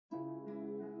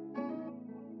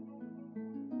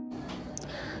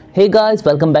Hey guys,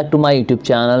 welcome back to my YouTube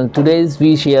channel. Today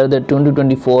we share the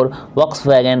 2024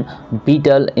 Volkswagen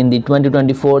Beetle. In the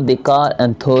 2024, the car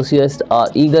enthusiasts are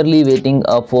eagerly waiting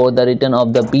for the return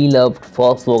of the beloved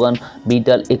Volkswagen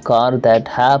Beetle, a car that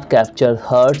have captured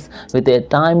hearts with a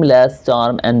timeless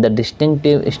charm and the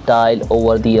distinctive style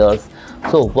over the years.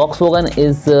 So Volkswagen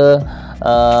is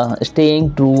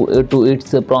staying true to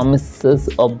its promises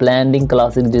of blending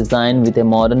classic design with a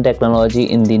modern technology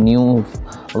in the new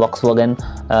Volkswagen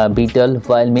Beetle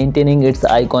while maintaining its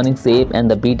iconic shape, and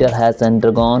the Beetle has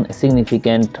undergone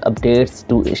significant updates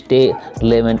to stay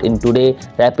relevant in today's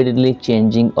rapidly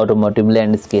changing automotive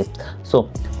landscape. So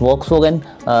Volkswagen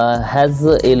has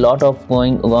a lot of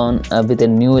going on with a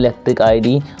new electric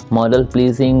ID model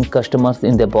pleasing customers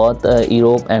in both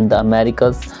Europe and the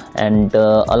Americas, and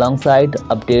alongside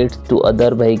updates to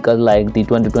other vehicles like the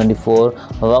 2024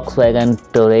 Volkswagen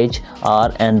Touareg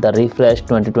R and the refreshed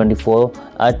 2024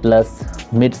 Atlas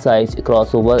mid-size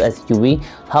crossover SUV.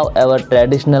 However,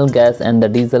 traditional gas and the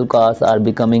diesel cars are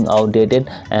becoming outdated,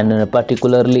 and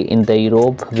particularly in the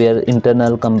Europe, where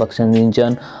internal combustion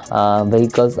engine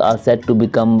vehicles are set to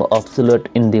become obsolete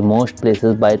in the most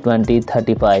places by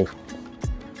 2035.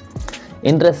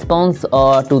 In response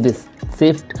to this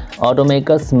shift,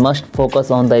 automakers must focus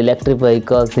on the electric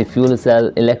vehicles, the fuel cell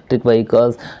electric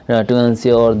vehicles, to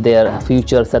ensure their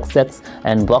future success,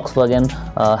 and Volkswagen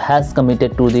has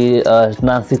committed to the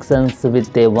transitions,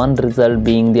 with the one result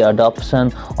being the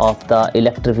adoption of the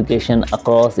electrification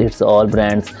across its all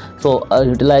brands. So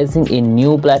utilizing a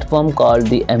new platform called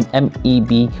the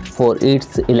MEB for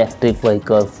its electric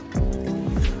vehicles.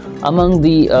 Among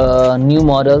the new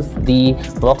models, the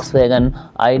Volkswagen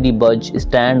ID Beetle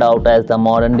stand out as the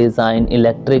modern design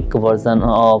electric version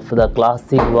of the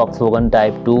classic Volkswagen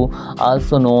Type 2,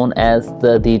 also known as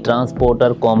the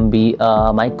transporter Kombi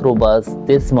Microbus.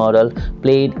 This model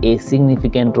played a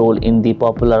significant role in the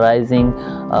popularizing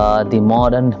the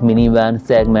modern minivan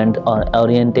segment,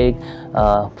 oriented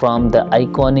from the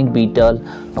iconic Beetle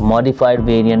modified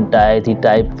variant the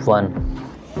Type 1.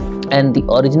 And the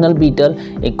original Beetle,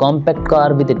 a compact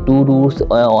car with two doors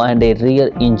and a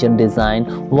rear engine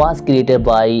design, was created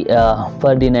by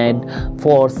Ferdinand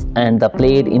Force and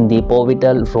played in the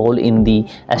pivotal role in the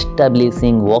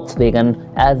establishing Volkswagen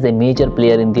as a major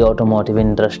player in the automotive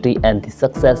industry. And the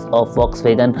success of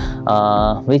Volkswagen,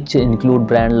 which include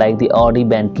brands like the Audi,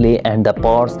 Bentley and the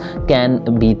Porsche,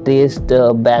 can be traced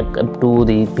back to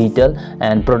the Beetle,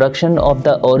 and production of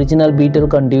the original Beetle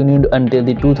continued until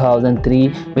the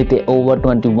 2003 with over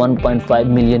 21.5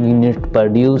 million units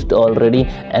produced already,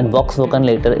 and Volkswagen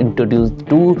later introduced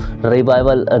two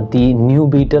revival the new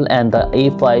Beetle and the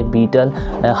A5 Beetle.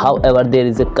 However, there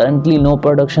is currently no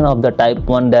production of the Type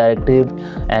 1 directive,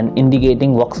 and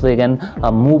indicating Volkswagen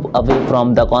move away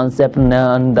from the concept.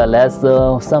 Nonetheless,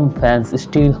 some fans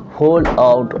still hold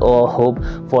out hope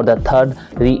for the third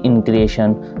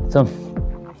reincarnation. So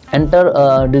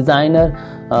enter designer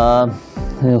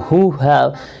who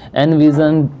have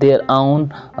envisioned their own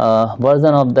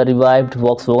version of the revived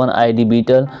Volkswagen ID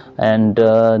Beetle, and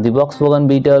the Volkswagen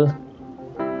Beetle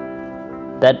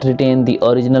that retain the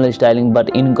original styling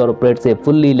but incorporates a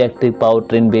fully electric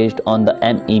powertrain based on the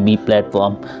MEB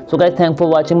platform. So guys, thanks for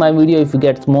watching my video. If you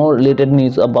get more related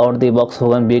news about the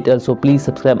Volkswagen Beetle, so please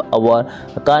subscribe our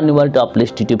Carnival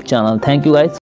Toplist YouTube channel. Thank you guys.